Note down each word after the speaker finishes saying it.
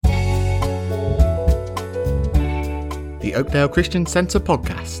the Oakdale Christian Centre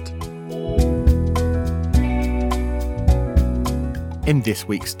podcast. In this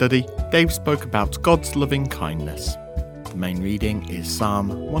week's study, Dave spoke about God's loving kindness. The main reading is Psalm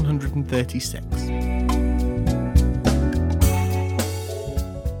 136.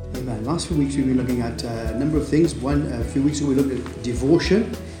 Amen. Last few weeks we've been looking at a number of things. A few weeks ago we looked at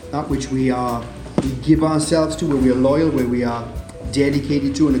devotion, that which we give ourselves to, where we are loyal, where we are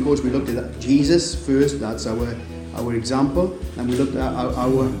dedicated to, and of course we looked at Jesus first. That's our example, and we looked at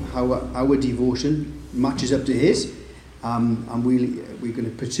how our devotion matches up to His, and we're going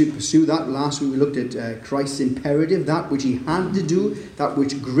to pursue that. Last week we looked at Christ's imperative, that which He had to do, that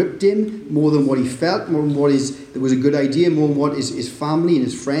which gripped Him more than what He felt, more than what there was a good idea, more than what his family and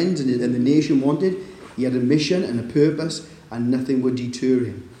his friends and the nation wanted. He had a mission and a purpose, and nothing would deter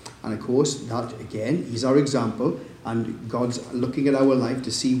Him. And of course, that again, He's our example, and God's looking at our life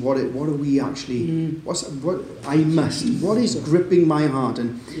to see what are we actually, what is gripping my heart.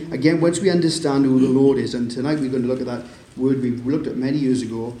 And again, once we understand who the Lord is, and tonight we're going to look at that word we looked at many years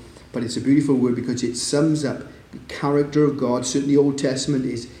ago, but it's a beautiful word because it sums up the character of God. Certainly the Old Testament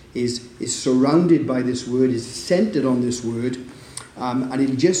is surrounded by this word, is centered on this word, and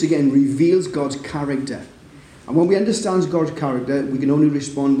it just again reveals God's character. And when we understand God's character, we can only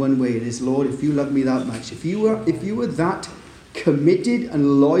respond one way. It is, Lord, if you love me that much, if you were that committed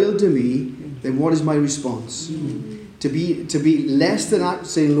and loyal to me, then what is my response? To be less than that,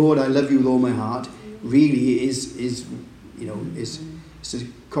 saying, Lord, I love you with all my heart, really is a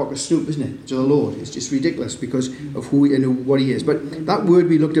cock a snoop, isn't it? To the Lord. It's just ridiculous because of who and what He is. But that word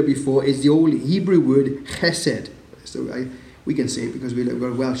we looked at before is the old Hebrew word chesed. So we can say it because we've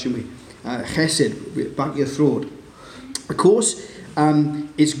got Welsh, haven't we? Chesed, back your throat. Of course,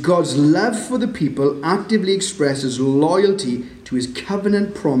 it's God's love for the people actively expressed as loyalty to His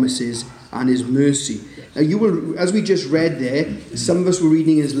covenant promises and His mercy. Now, you will, as we just read there, some of us were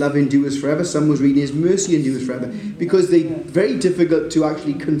reading His love endures forever, some was reading His mercy endures forever, because they're very difficult to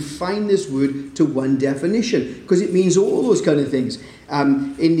actually confine this word to one definition, because it means all those kind of things.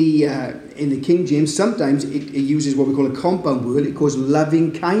 In the King James, sometimes it uses what we call a compound word. It calls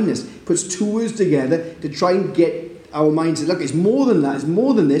loving kindness. It puts two words together to try and get our minds to look. It's more than that. It's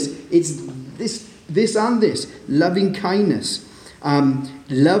more than this. It's this and this. Loving kindness.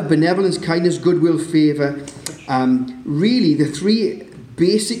 Love, benevolence, kindness, goodwill, favour. Really, the three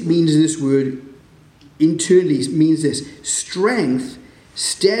basic meanings of this word internally means this: strength,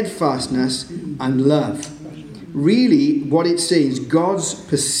 steadfastness, and love. Really, what it's saying is God's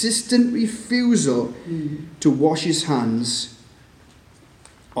persistent refusal to wash His hands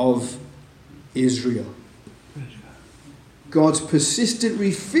of Israel. God's persistent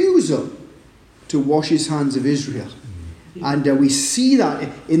refusal to wash His hands of Israel. And we see that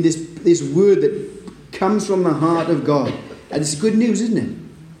in this word that comes from the heart of God. And it's good news, isn't it?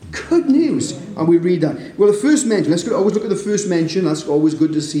 Good news. And we read that. Well, the first mention, always look at the first mention. That's always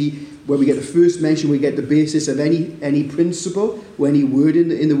good to see. Where we get the first mention, we get the basis of any principle or any word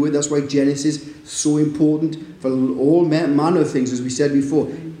in the word. That's why Genesis is so important for all manner of things, as we said before.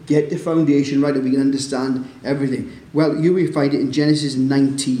 Get the foundation right that we can understand everything. Well, you will find it in Genesis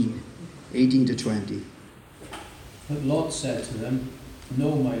 19, 18 to 20. But Lot said to them,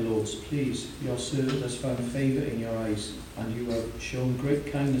 "No, my lords, please, your servant has found favour in your eyes, and you have shown great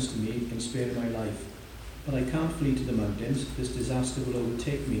kindness to me in sparing my life. But I can't flee to the mountains. This disaster will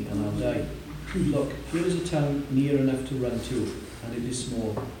overtake me, and I'll die. Look, here is a town near enough to run to, and it is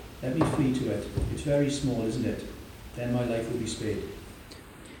small. Let me flee to it. It's very small, isn't it? Then my life will be spared."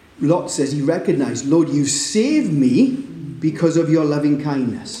 Lot says he recognized, Lord, you saved me because of your loving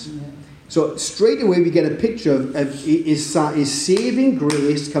kindness. So straight away we get a picture of his saving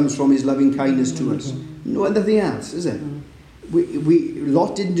grace comes from His loving kindness to us. No other thing else, is it?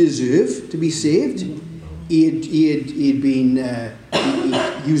 Lot didn't deserve to be saved. He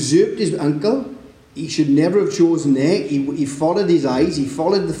usurped his uncle. He should never have chosen there. He followed his eyes. He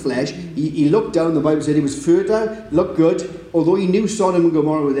followed the flesh. He looked down. The Bible said he was fertile, looked good. Although he knew Sodom and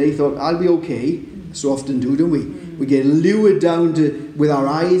Gomorrah were there, he thought, I'll be okay. So often do, don't we? We get lured down with our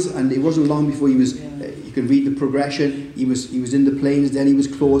eyes, and it wasn't long before he was. You can read the progression. He was in the plains. Then he was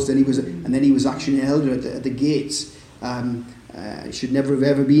close. Then he was actually an elder at the gates. He should never have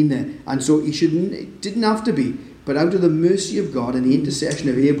ever been there, and so it didn't have to be. But out of the mercy of God and the intercession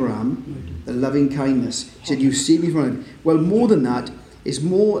of Abraham, the loving kindness, He said, "You saved me from it." Well, more than that, it's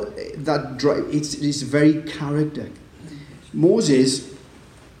more that drive. It's very character. Moses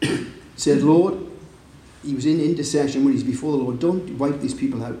said, "Lord," he was in intercession when he's before the Lord. Don't wipe these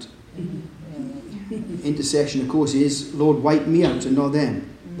people out. Intercession, of course, is, Lord, wipe me out and not them.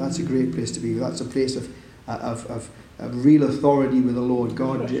 That's a great place to be. That's a place of of real authority with the Lord.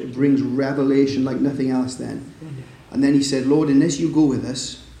 God brings revelation like nothing else then. And then he said, Lord, unless you go with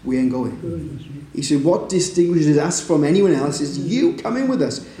us, we ain't going. He said, what distinguishes us from anyone else is you coming with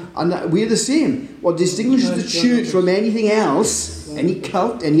us. And we're the same. What distinguishes the church from anything else, any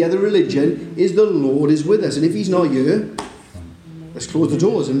cult, any other religion, is the Lord is with us. And if he's not here, let's close the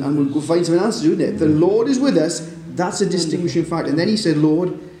doors and we'll go find someone else to do it. If the Lord is with us, that's a distinguishing fact. And then he said,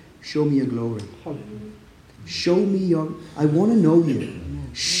 Lord, show me your glory. Show me your... I want to know you.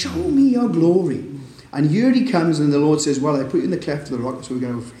 Show me your glory. And here he comes and the Lord says, well, I put you in the cleft of the rock, that's where we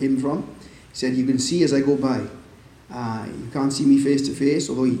got our hymn from. He said, you can see as I go by. You can't see me face to face,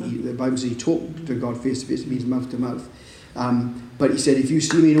 although the Bible says he talked to God face to face, it means mouth to mouth. But he said, if you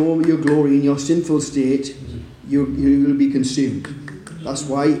see me in all your glory in your sinful state, you will be consumed. That's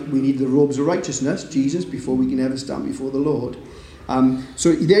why we need the robes of righteousness, Jesus, before we can ever stand before the Lord.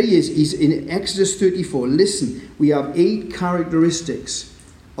 So there he is. He's in Exodus 34. Listen, we have 8 characteristics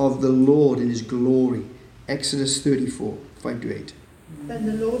of the Lord in his glory. Exodus 34, 5-8. Then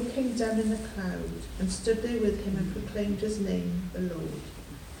the Lord came down in a cloud and stood there with him and proclaimed his name, the Lord.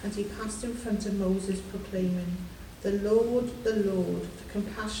 And he passed in front of Moses proclaiming, the Lord, the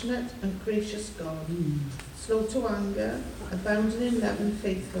compassionate and gracious God, slow to anger, abounding in love and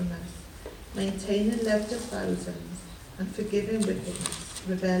faithfulness, maintaining love to thousands, and forgiving wickedness,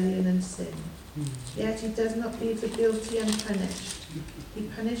 rebellion and sin. Yet he does not leave the guilty unpunished. He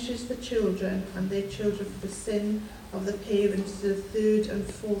punishes the children and their children for the sin of the parents to the 3rd and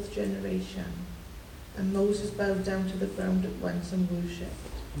 4th generation. And Moses bowed down to the ground at once and worshipped.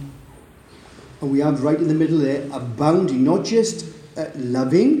 And we have right in the middle there, abounding, not just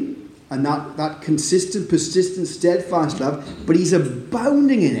loving, and that consistent, persistent, steadfast love, but he's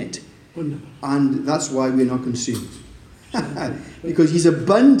abounding in it. And that's why we're not consumed. Because he's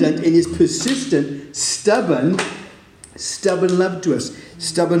abundant in his persistent, stubborn love to us.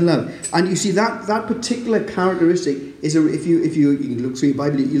 Stubborn love. And you see that particular characteristic is, if you can look through your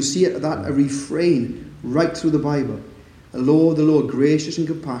Bible, you'll see a refrain right through the Bible. The Lord, gracious and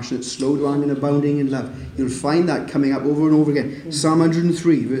compassionate, slow to anger and abounding in love. You'll find that coming up over and over again. Psalm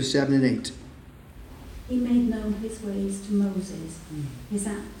 103, verse 7 and 8. He made known his ways to Moses, his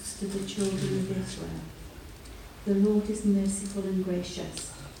acts to the children of Israel. The Lord is merciful and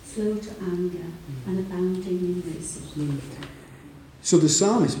gracious, slow to anger, and abounding in mercy. So the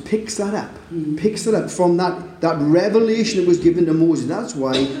psalmist picks that up from that revelation that was given to Moses. That's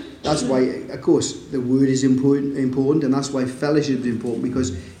why, of course, the word is important, and that's why fellowship is important,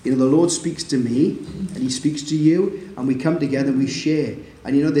 because the Lord speaks to me, and he speaks to you, and we come together and we share.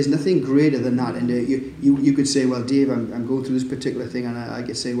 And there's nothing greater than that. And you could say, well, Dave, I'm going through this particular thing, and I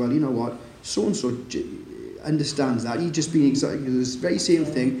could say, well, you know what, so and so understands that. He's just been exactly this very same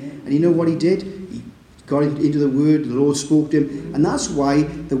thing, and you know what he did? He got into the word, the Lord spoke to him, and that's why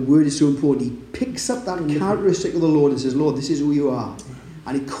the word is so important. He picks up that characteristic of the Lord and says, Lord, this is who you are.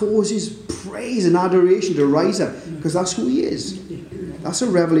 And it causes praise and adoration to rise up, because that's who he is. That's a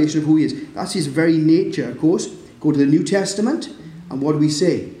revelation of who he is. That's his very nature, of course. Go to the New Testament, and what do we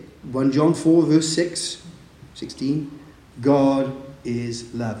say? 1 John 4, verse 16. God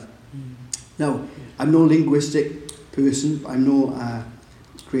is love. Now, I'm no linguistic person. I'm no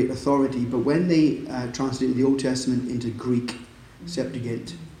great authority. But when they translated the Old Testament into Greek,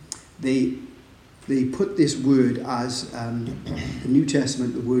 Septuagint, they put this word as the New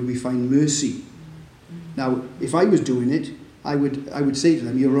Testament, the word we find mercy. Now, if I was doing it, I would say to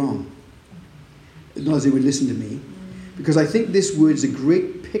them, you're wrong. Not as they would listen to me. Because I think this word's a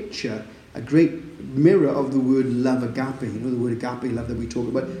great picture, a great mirror of the word love, agape. The word agape love that we talk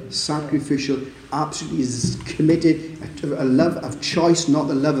about. Sacrificial, absolutely is committed, a love of choice, not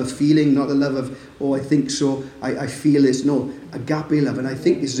the love of feeling, not the love of, oh, I think so, I feel this. No, agape love. And I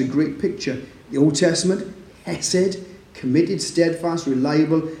think this is a great picture. The Old Testament, hesed, committed, steadfast,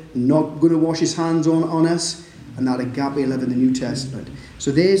 reliable, not going to wash his hands on us. And that agape love in the New Testament.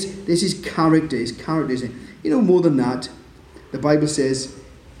 So this is character. His character is, more than that, the Bible says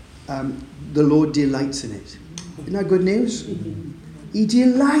the Lord delights in it. Isn't that good news? He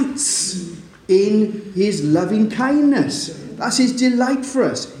delights in his loving kindness. That's his delight for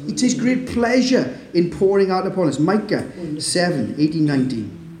us. He takes great pleasure in pouring out upon us. Micah 7, 18,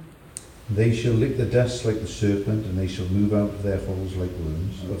 19. They shall lick the dust like the serpent, and they shall move out of their holes like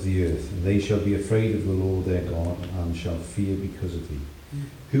worms of the earth. And they shall be afraid of the Lord their God, and shall fear because of thee.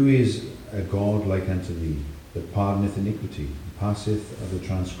 Who is a God like unto thee, that pardoneth iniquity, and passeth of the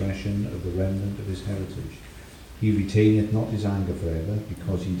transgression of the remnant of his heritage? He retaineth not his anger forever,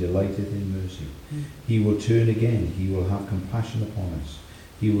 because he delighteth in mercy. He will turn again, he will have compassion upon us.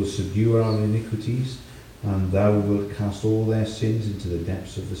 He will subdue our iniquities, and thou wilt cast all their sins into the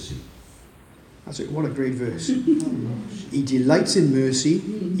depths of the sea. That's it. What a great verse. He delights in mercy.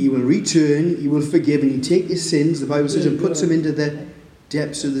 He will return. He will forgive. And he take his sins, the Bible says, and puts them into the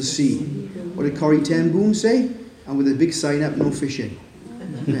depths of the sea. What did Corrie ten Boom say? And with a big sign up, no fishing.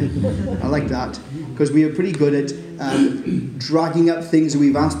 I like that. Because we are pretty good at dragging up things that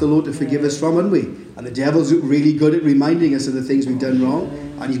we've asked the Lord to forgive us from, aren't we? And the devil's really good at reminding us of the things we've done wrong.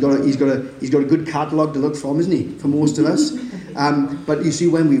 And he's got a good catalogue to look from, isn't he? For most of us. But you see,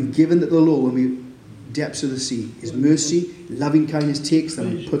 when we've given the Lord, when we depths of the sea, his mercy, loving kindness takes them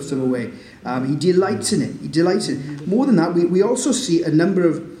and puts them away. He delights in it. He delights in it. More than that, we also see a number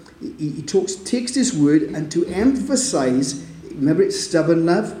of. He takes this word and to emphasize. Remember, it's stubborn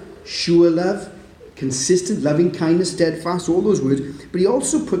love, sure love, consistent, loving kindness, steadfast. All those words. But he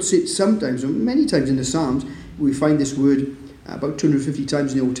also puts it sometimes, or many times in the Psalms. We find this word about 250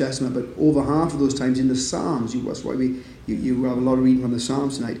 times in the Old Testament, but over half of those times in the Psalms. That's why you have a lot of reading from the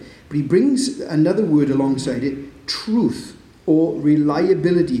Psalms tonight. But he brings another word alongside it, truth, or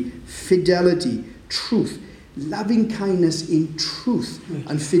reliability, fidelity, truth. Loving kindness in truth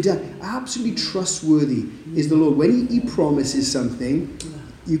and fidelity. Absolutely trustworthy is the Lord. When he promises something,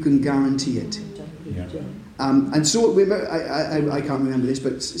 you can guarantee it. Yeah. And so, I can't remember this,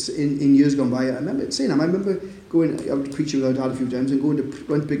 but in years gone by, I remember saying, I remember going, I was preaching with our dad a few times, and going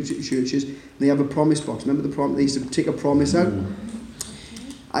to big churches, and they have a promise box. Remember the promise? They used to take a promise out.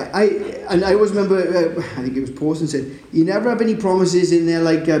 I always remember, I think it was Paulson said, you never have any promises in there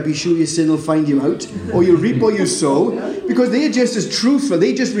like, be sure your sin will find you out, or you reap what you sow, because they are just as truthful.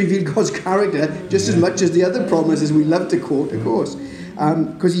 They just reveal God's character just as much as the other promises we love to quote, of course.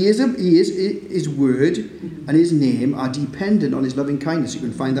 Because his word and his name are dependent on his loving kindness. You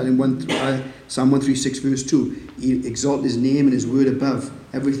can find that in Psalm 136 verse 2. He exalts his name and his word above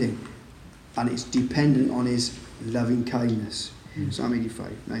everything. And it's dependent on his loving kindness. Psalm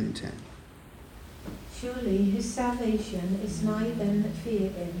 85, 9 and 10. Surely his salvation is nigh them that fear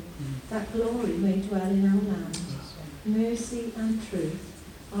him, that glory may dwell in our land. Mercy and truth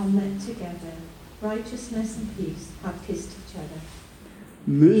are met together. Righteousness and peace have kissed each other.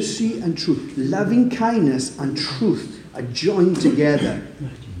 Mercy and truth, loving kindness and truth are joined together.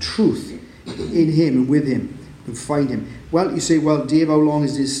 Truth in him and with him and find him. Well, you say, well, Dave, how long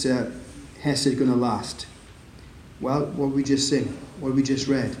is this Hesed going to last? Well, what did we just sing? What did we just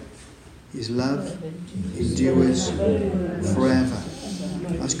read? His love endures forever.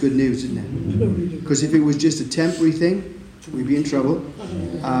 That's good news, isn't it? Because if it was just a temporary thing, we'd be in trouble.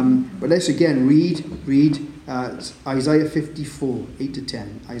 But let's again read Isaiah 54, 8 to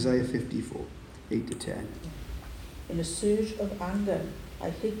 10. Isaiah 54, 8 to 10. In a surge of anger,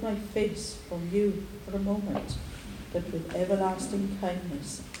 I hid my face from you for a moment, but with everlasting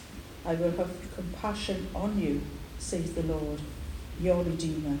kindness I will have compassion on you, says the Lord, your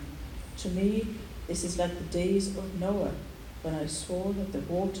Redeemer. To me, this is like the days of Noah, when I swore that the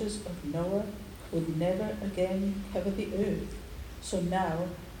waters of Noah would never again cover the earth. So now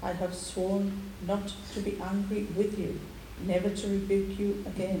I have sworn not to be angry with you, never to rebuke you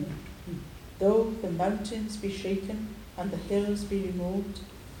again. Though the mountains be shaken and the hills be removed,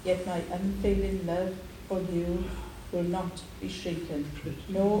 yet my unfailing love for you will not be shaken,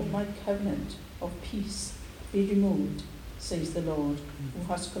 nor my covenant of peace be removed, says the Lord,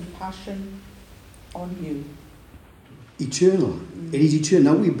 who has compassion on you. Eternal. It is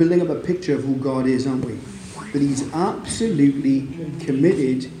eternal. Now we're building up a picture of who God is, aren't we? But he's absolutely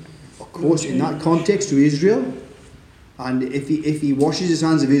committed, of course, in that context, to Israel. And if he washes his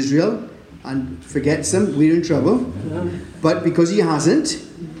hands of Israel and forgets them, we're in trouble. But because he hasn't,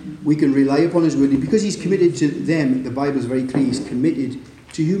 we can rely upon his word. And because he's committed to them, the Bible is very clear, he's committed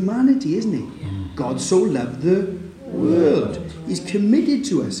to humanity, isn't he? God so loved the world. He's committed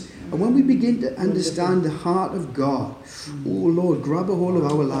to us. And when we begin to understand the heart of God, oh Lord, grab a hold of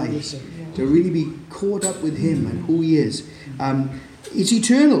our lives to really be caught up with him and who he is. It's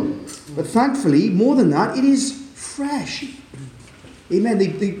eternal. But thankfully, more than that, it is fresh. Amen.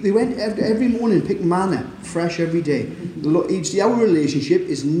 They went every morning and picked manna, fresh every day. Our relationship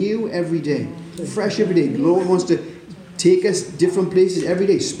is new every day, fresh every day. The Lord wants to take us different places every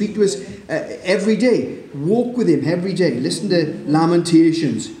day, speak to us every day, walk with him every day. Listen to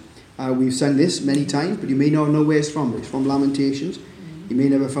Lamentations. We've sung this many times, but you may not know where it's from. It's from Lamentations. You may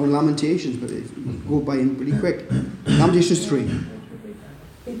never found Lamentations, but go by him pretty quick. Lamentations 3.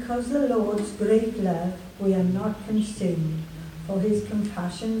 Because the Lord's great love, we are not consumed, for his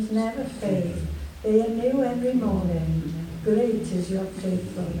compassions never fail. They are new every morning. Great is your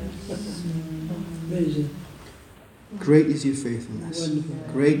faithfulness. Great is your faithfulness.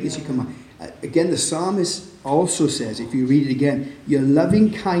 Great is your command. Again, the psalmist also says, if you read it again, your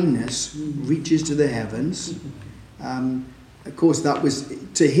loving kindness reaches to the heavens. Of course, that was,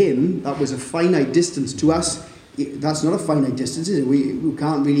 to him, that was a finite distance. To us, that's not a finite distance, is it? We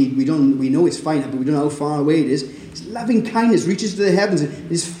can't really, we know it's finite, but we don't know how far away it is. His loving kindness reaches to the heavens,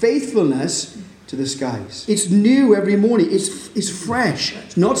 his faithfulness to the skies. It's new every morning. It's fresh.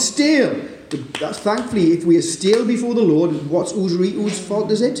 It's not stale. That's thankfully, if we are still before the Lord, whose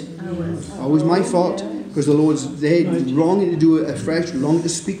fault is it? Always my fault, because the Lord's there, longing to do it afresh, longing to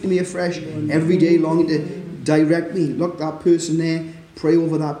speak to me afresh, every day longing to direct me. Look, that person there, pray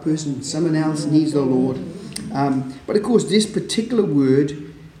over that person. Someone else needs the Lord. But of course, this particular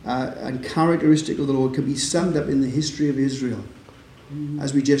word and characteristic of the Lord can be summed up in the history of Israel,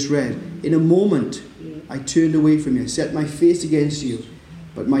 as we just read. In a moment, I turned away from you, set my face against you,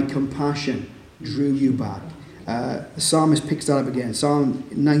 but my compassion drew you back. The psalmist picks that up again. Psalm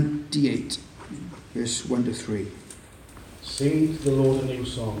 98, verse 1 to 3. Sing to the Lord a new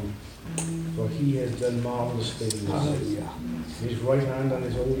song, for he has done marvellous things. Hallelujah. His right hand and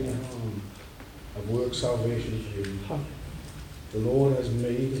his holy arm have worked salvation for you. The Lord has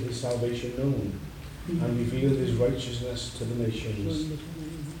made his salvation known and revealed his righteousness to the nations.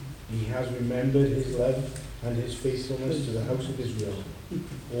 He has remembered his love and his faithfulness to the house of Israel.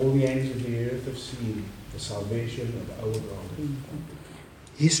 All the ends of the earth have seen the salvation of our God.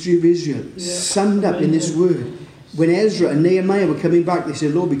 History of Israel, summed up in this word. When Ezra and Nehemiah were coming back, they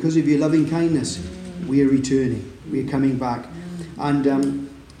said, Lord, because of your loving kindness, we are returning. We are coming back. And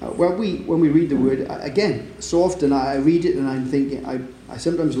when we read the word, again, so often I read it and I'm thinking, I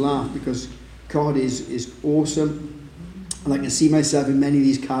sometimes laugh because God is awesome. And I can see myself in many of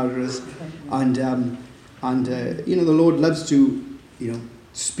these characters. And the Lord loves to,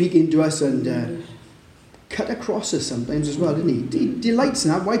 speak into us and cut across us sometimes as well, doesn't he? He delights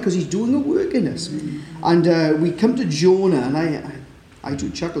in that. Why? Because he's doing a work in us. And we come to Jonah, and I do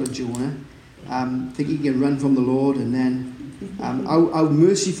chuckle at Jonah, thinking he can run from the Lord, and then how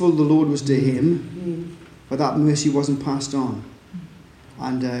merciful the Lord was to him, but that mercy wasn't passed on.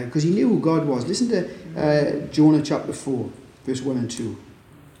 And because he knew who God was. Listen to Jonah chapter 4, verse 1 and 2.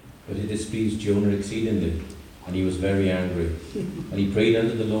 But it displeased Jonah exceedingly, and he was very angry. And he prayed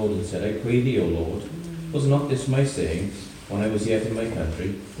unto the Lord and said, I pray thee, O Lord, was not this my saying when I was yet in my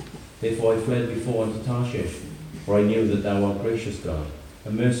country? Therefore I fled before unto Tarshish, for I knew that thou art gracious God,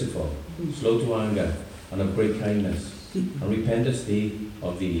 and merciful, slow to anger, and of great kindness, and repentest thee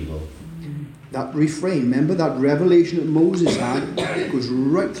of the evil. That refrain, remember that revelation that Moses had, goes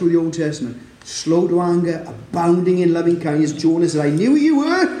right through the Old Testament. Slow to anger, abounding in loving kindness. Jonah said, I knew who you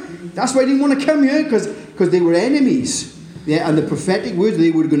were. That's why I didn't want to come here, because they were enemies. Yeah, and the prophetic words,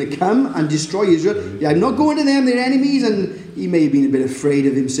 they were going to come and destroy Israel. Yeah, I'm not going to them, they're enemies. And he may have been a bit afraid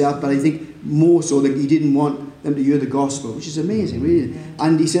of himself, but I think more so that he didn't want them to hear the gospel, which is amazing, really.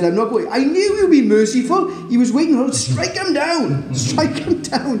 And he said, I'm not going. I knew you'd be merciful. He was waiting for strike him down. Strike him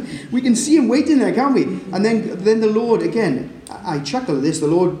down. We can see him waiting there, can't we? And then the Lord, again, I chuckle at this, the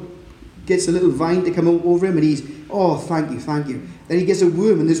Lord gets a little vine to come over him, and he's, oh, thank you. Then he gets a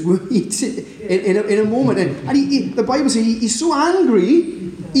worm, and this worm eats it in a moment. And the Bible says he's so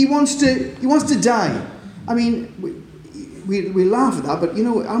angry, he wants to die. I mean, we laugh at that, but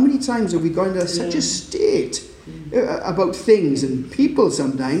how many times have we gone into such a state about things and people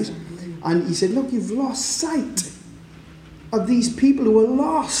sometimes? And he said, look, you've lost sight of these people who are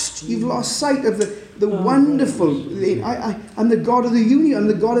lost. You've lost sight of the wonderful. I'm the God of the union. I'm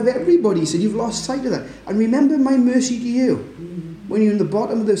the God of everybody. He said, you've lost sight of that. And remember my mercy to you. When you're in the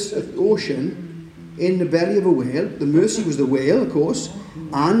bottom of this ocean, in the belly of a whale, the mercy was the whale, of course,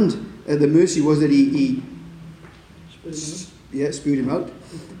 and the mercy was that he spewed him out,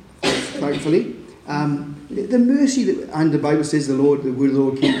 thankfully. The mercy, and the Bible says the word of the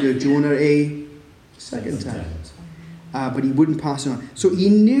Lord came to Jonah a second time. But he wouldn't pass it on. So he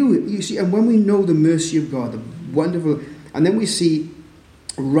knew, you see, and when we know the mercy of God, the wonderful, and then we see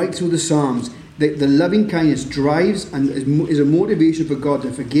right through the Psalms, the loving kindness drives and is a motivation for God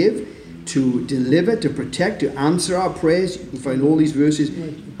to forgive, to deliver, to protect, to answer our prayers. You can find all these verses.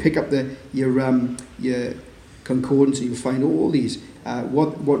 Pick up your concordance, and you'll find all these.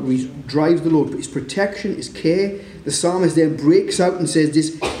 What drives the Lord? His protection, His care. The psalmist then breaks out and says,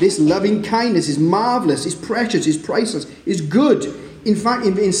 this loving kindness is marvellous, is precious, is priceless, is good. In fact,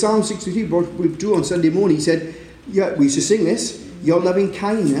 in Psalm 63, what we do on Sunday morning, he said, we used to sing this, your loving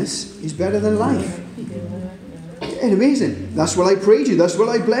kindness is better than life. And amazing. That's what I pray to you. That's what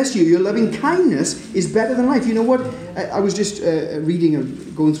I bless you. Your loving kindness is better than life. You know what? I was just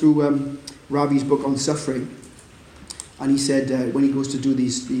reading, going through Ravi's book on suffering. And he said, when he goes to do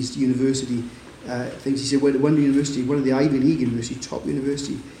these university things, he said, one university, one of the Ivy League university, top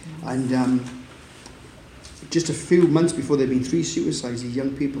university, and just a few months before there had been 3 suicides of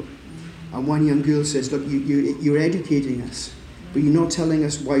young people. And one young girl says, look, you're educating us, but you're not telling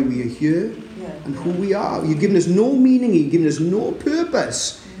us why we are here and who we are. You've given us no meaning, you've given us no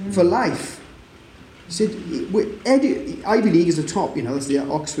purpose for life. He said, Ivy League is the top, that's the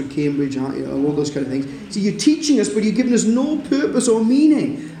Oxford, Cambridge, all those kind of things. So you're teaching us, but you've given us no purpose or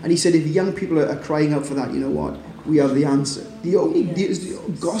meaning. And he said, if young people are crying out for that, you know what? We are the answer.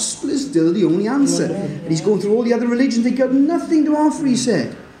 The gospel is still the only answer. And he's going through all the other religions. They've got nothing to offer, he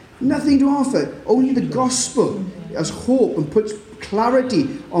said. Nothing to offer. Only the gospel has hope and puts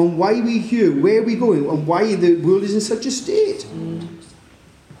clarity on why we're here, where we're going, and why the world is in such a state.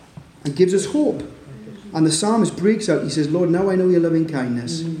 And gives us hope. And the psalmist breaks out. He says, Lord, now I know your loving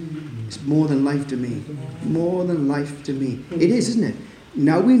kindness. It's more than life to me. More than life to me. It is, isn't it?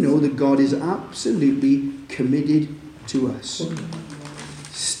 Now we know that God is absolutely committed to us.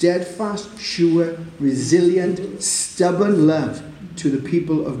 Steadfast, sure, resilient, stubborn love to the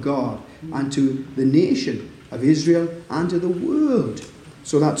people of God and to the nation of Israel and to the world.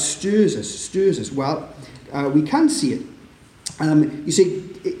 So that stirs us. Well, we can see it. You say,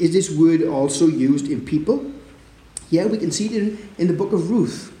 is this word also used in people? Yeah, we can see it in the book of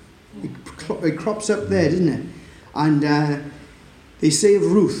Ruth. It crops up there, doesn't it? And they say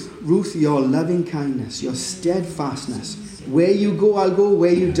of Ruth, your loving kindness, your steadfastness. Where you go, I'll go.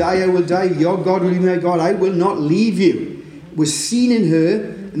 Where you die, I will die. Your God will be my God. I will not leave you. Was seen in her,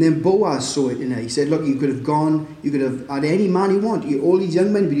 and then Boaz saw it in her. He said, look, you could have gone, you could have had any man you want. All these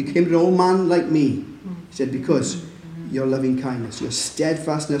young men, but you came to an old man like me. He said, because your loving kindness, your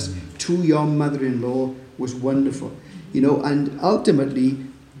steadfastness to your mother-in-law was wonderful. And ultimately,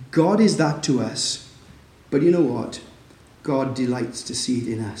 God is that to us. But you know what? God delights to see it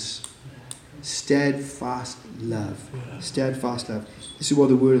in us. Steadfast love. Steadfast love. This is what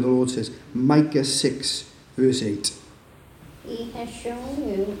the word of the Lord says. Micah 6, verse 8. He has shown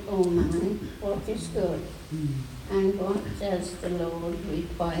you, O man, what is good, and what does the Lord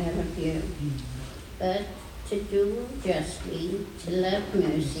require of you, but to do justly, to love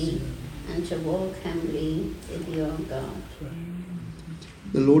mercy, and to walk humbly with your God.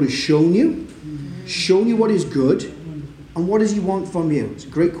 The Lord has shown you what is good, and what does he want from you? It's a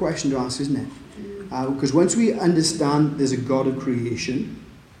great question to ask, isn't it? Because once we understand there's a God of creation,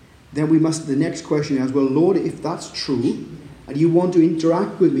 then the next question is, well, Lord, if that's true, and you want to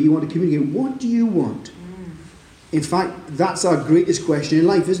interact with me, you want to communicate, what do you want? In fact, that's our greatest question in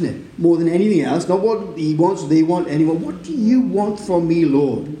life, isn't it? More than anything else, not what he wants, they want, anyone. What do you want from me,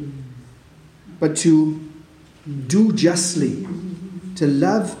 Lord? But to do justly, to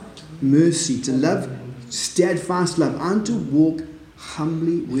love mercy, to love steadfast love, and to walk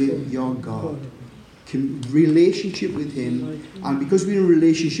humbly with your God. Relationship with him, and because we're in a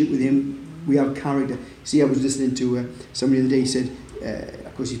relationship with him, we have character. See, I was listening to somebody the other day. He said,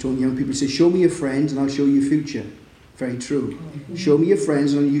 of course, he told young people, he said, show me your friends and I'll show you your future. Very true. Show me your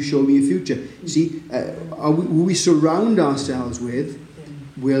friends and you show me your future. See, who we surround ourselves with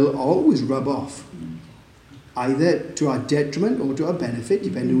will always rub off, either to our detriment or to our benefit,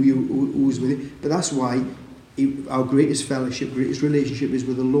 depending on who's with it. But that's why our greatest fellowship, greatest relationship is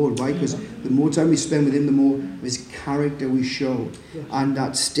with the Lord. Why? Because the more time we spend with him, the more of his character we show. And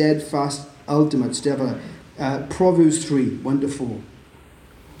that steadfast, ultimate, Proverbs 3, 1-4.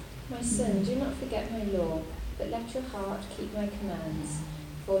 My son, do not forget my law, but let your heart keep my commands.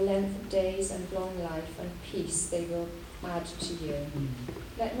 For length of days and long life and peace they will add to you.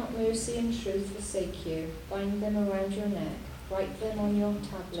 Let not mercy and truth forsake you. Bind them around your neck. Write them on your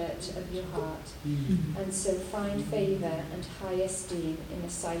tablet of your heart, and so find favour and high esteem in the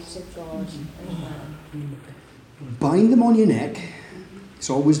sight of God and man. Bind them on your neck. It's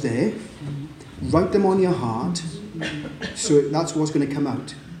always there. Write them on your heart. So that's what's going to come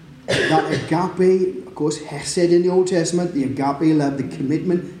out. That agape, of course, Hesed in the Old Testament, the agape love, the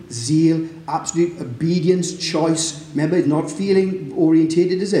commitment, zeal, absolute obedience, choice. Remember, it's not feeling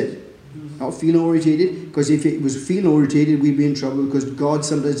orientated, is it? Not feeling orientated, because if it was feeling orientated, we'd be in trouble, because God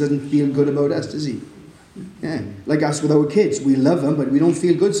sometimes doesn't feel good about us, does he? Yeah, like us with our kids. We love them, but we don't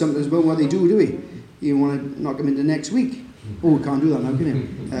feel good sometimes about what they do we? You want to knock them into next week. Oh, we can't do that now, can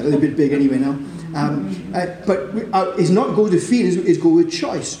you? They're a bit big anyway now. But it's not go to feel, it's go with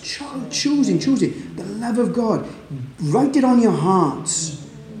choice. Choosing. The love of God. Write it on your hearts.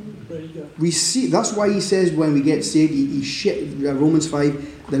 We see, that's why he says when we get saved, Romans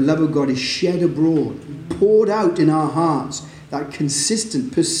 5, the love of God is shed abroad, poured out in our hearts. That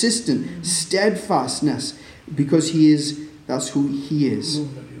consistent, persistent steadfastness. because that's who he is.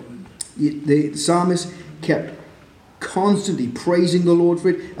 The psalmist kept constantly praising the Lord for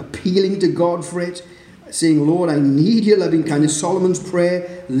it, appealing to God for it, saying, Lord, I need your loving kindness. Solomon's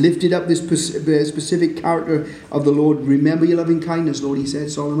prayer lifted up this specific character of the Lord. Remember your loving kindness, Lord, he said,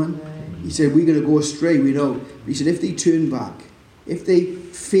 Solomon. He said, we're going to go astray, we know. He said, if they turn back, if they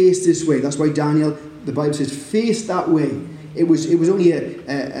face this way, that's why Daniel, the Bible says, face that way. It was only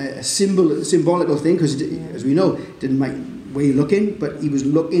a symbolical thing, because, as we know, didn't make way looking, but he was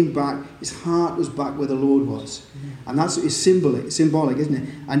looking back. His heart was back where the Lord was. And that's symbolic, isn't it?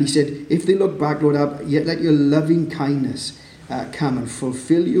 And he said, if they look back, Lord, yet let your loving kindness come and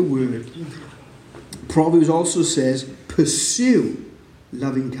fulfill your word. Proverbs also says, pursue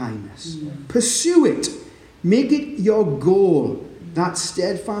loving kindness. Pursue it. Make it your goal. That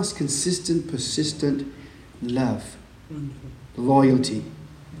steadfast, consistent, persistent love. Loyalty.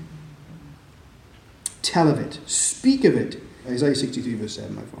 Tell of it. Speak of it. Isaiah 63 verse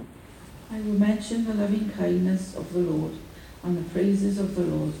 7, my friend. I will mention the loving kindness of the Lord and the praises of the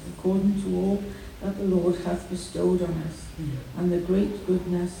Lord, according to all that the Lord hath bestowed on us, and the great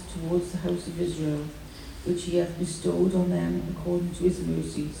goodness towards the house of Israel, which he hath bestowed on them according to his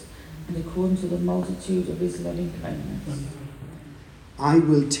mercies, and according to the multitude of his loving kindness. I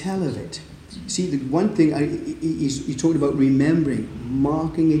will tell of it. See, the one thing, he talked about remembering,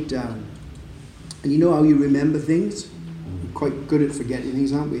 marking it down. And you know how you remember things? We're quite good at forgetting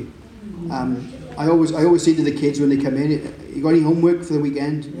things, aren't we? I always say to the kids when they come in, you got any homework for the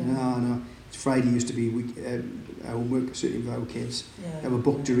weekend? No. Friday used to be homework, certainly for our kids. Have a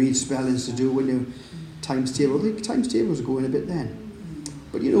book to read, spellings to do, wouldn't you? Times table. The times tables were going a bit then.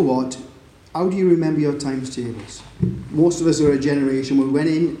 But you know what? How do you remember your times tables? Most of us are a generation where we went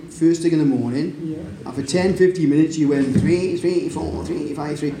in first thing in the morning, and for 10-15 minutes you went 3, 3, 4, 3,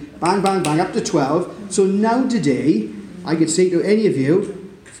 5, 3, bang, bang, bang, up to 12. So now today, I could say to any of you,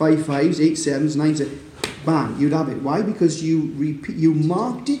 5 5s, 8 7s, 9 7, bang, you'd have it. Why? Because you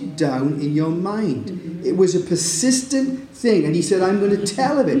marked it down in your mind. It was a persistent thing. And he said, I'm going to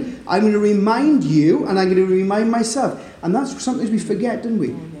tell of it. I'm going to remind you, and I'm going to remind myself. And that's something we forget, don't we?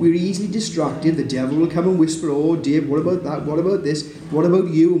 We're easily distracted. The devil will come and whisper, oh, Dave, what about that? What about this? What about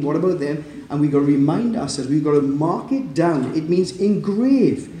you? And what about them? And we've got to remind ourselves. We've got to mark it down. It means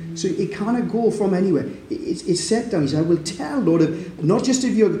engrave. So it cannot go from anywhere. It's set down. He said, I will tell, Lord, of, not just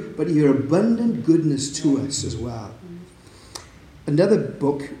of but your abundant goodness to us as well. Another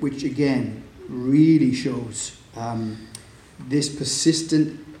book which, again, really shows this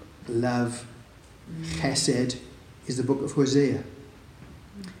persistent love, chesed, is the book of Hosea.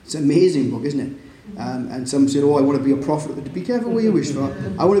 It's an amazing book, isn't it? And some say, oh, I want to be a prophet. Be careful what you wish for.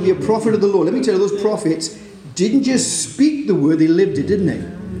 I want to be a prophet of the Lord. Let me tell you, those prophets didn't just speak the word, they lived it, didn't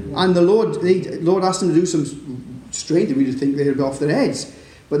they? And the Lord asked them to do some strange thing. We'd think they'd off their heads.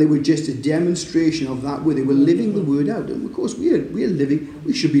 But they were just a demonstration of that word. They were living the word out. And of course, we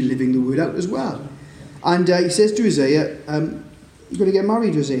should be living the word out as well. And he says to Hosea, you're going to get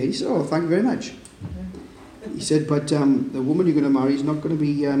married, Hosea. He said, oh, thank you very much. He said, but the woman you're going to marry is not going to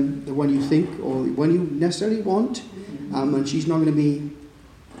be the one you think or the one you necessarily want. And she's not going to be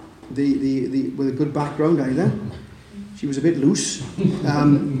the with a good background either. She was a bit loose,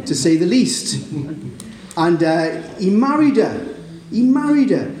 to say the least. And he married her.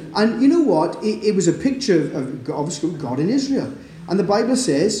 And you know what? It was a picture of God in Israel. And the Bible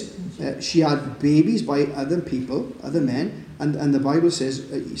says she had babies by other people, other men. And the Bible says,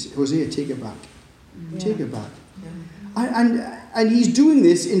 Hosea, take her back. Take her back. And he's doing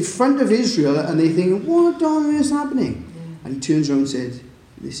this in front of Israel. And they're thinking, what on earth is happening? And he turns around and said,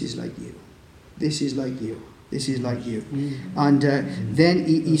 this is like you. This is like you. This is like you. And then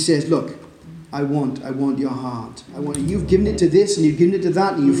he says, look, I want your heart. You've given it to this and you've given it to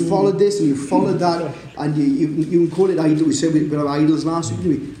that and you've followed this and you've followed that and you can call it idol. We said we have idols last week,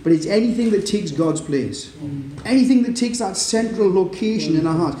 didn't we? But it's anything that takes God's place. Anything that takes that central location in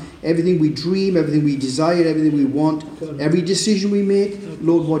our heart. Everything we dream, everything we desire, everything we want, every decision we make.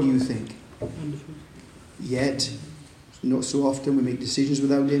 Lord, what do you think? Yet, not so often we make decisions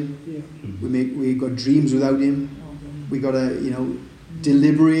without him. We've got dreams without him. We've got to,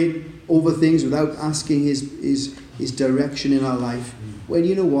 deliberate over things without asking his direction in our life. Well,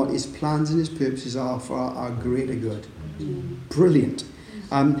 you know what? His plans and his purposes are for our greater good. Brilliant.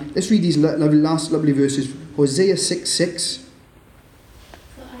 Let's read these last lovely verses. Hosea 6:6.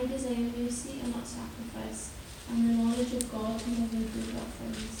 For I desire mercy and not sacrifice, and the knowledge of God more than good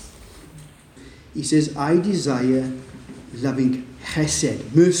offerings. He says, I desire loving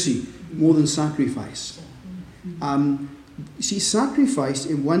chesed, mercy, more than sacrifice. You see, sacrifice,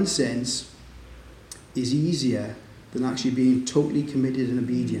 in one sense, is easier than actually being totally committed and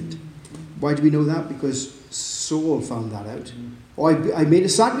obedient. Why do we know that? Because Saul found that out. Oh, I made a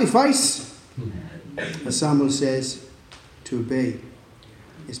sacrifice. But Samuel says to obey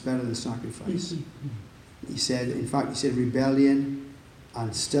is better than sacrifice. He said rebellion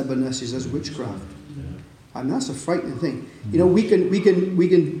and stubbornness is as witchcraft. And that's a frightening thing. You know, we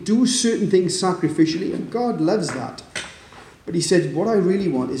can do certain things sacrificially, and God loves that. But he said, what I really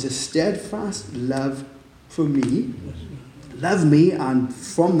want is a steadfast love for me. Love me, and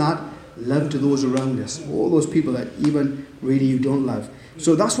from that, love to those around us. All those people that even really you don't love.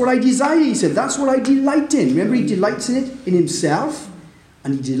 So that's what I desire, he said. That's what I delight in. Remember, he delights in it in himself,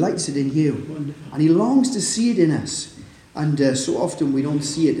 and he delights it in you. And he longs to see it in us. And so often we don't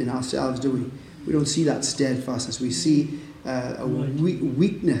see it in ourselves, do we? We don't see that steadfastness. We see a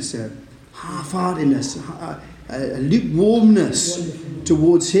weakness, a half-heartedness, a lukewarmness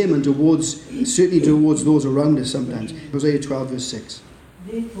towards him and certainly towards those around us sometimes. Hosea 12 verse 6.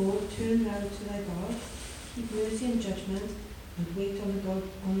 Therefore, turn round to thy God, keep mercy and judgment, and wait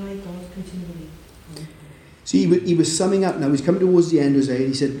on thy God continually. See, he was summing up now. He's coming towards the end, Hosea, and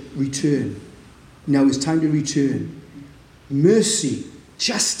he said, return. Now it's time to return. Mercy,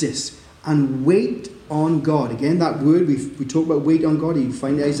 justice, and wait on God. Again, that word, we talk about wait on God. You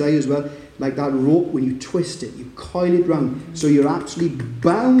find Isaiah as well, like that rope, when you twist it, you coil it round, so you're actually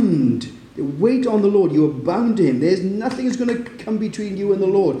bound. Wait on the Lord. You are bound to him. There's nothing that's going to come between you and the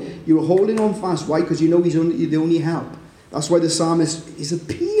Lord. You're holding on fast. Why? Because you know he's the only help. That's why the psalmist is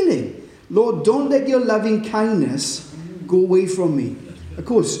appealing. Lord, don't let your loving kindness go away from me. Of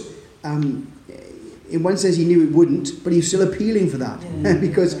course, in one sense he knew it wouldn't, but he's still appealing for that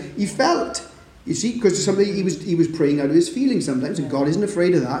because he felt. You see, because somebody he was praying out of his feelings sometimes, and God isn't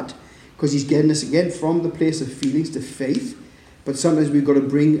afraid of that because he's getting us again from the place of feelings to faith. But sometimes we've got to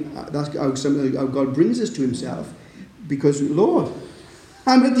bring that's how God brings us to himself, because Lord,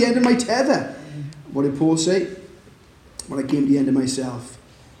 I'm at the end of my tether. What did Paul say? When I came to the end of myself,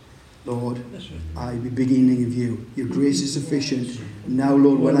 Lord, I'm the beginning of you. Your grace is sufficient. Now,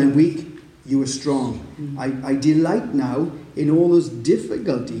 Lord, when I'm weak, you are strong. I delight now in all those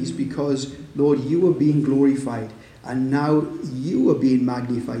difficulties because, Lord, you are being glorified. And now you are being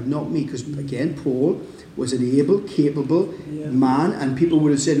magnified, not me. Because, again, Paul was an able, capable man. And people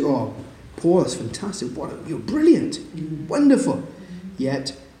would have said, oh, Paul, that's fantastic. You're brilliant. Wonderful.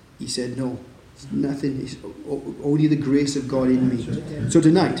 Yet, he said, no, it's nothing. It's only the grace of God in me. So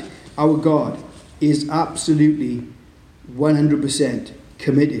tonight, our God is absolutely 100%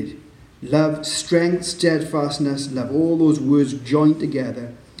 committed. Love, strength, steadfastness, love, all those words joined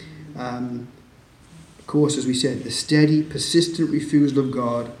together. Of course, as we said, the steady, persistent refusal of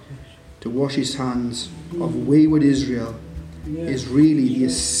God to wash his hands of wayward Israel is really the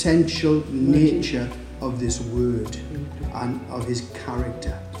essential nature of this word and of his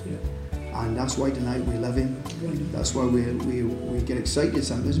character. And that's why tonight we love him. That's why we get excited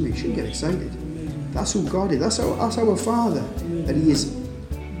sometimes. We should get excited. That's who God is. That's our Father. That he is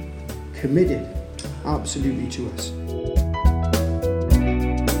committed absolutely to us.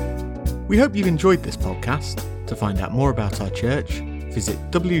 We hope you've enjoyed this podcast. To find out more about our church, visit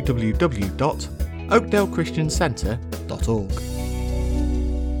www.oakdalechristiancentre.org.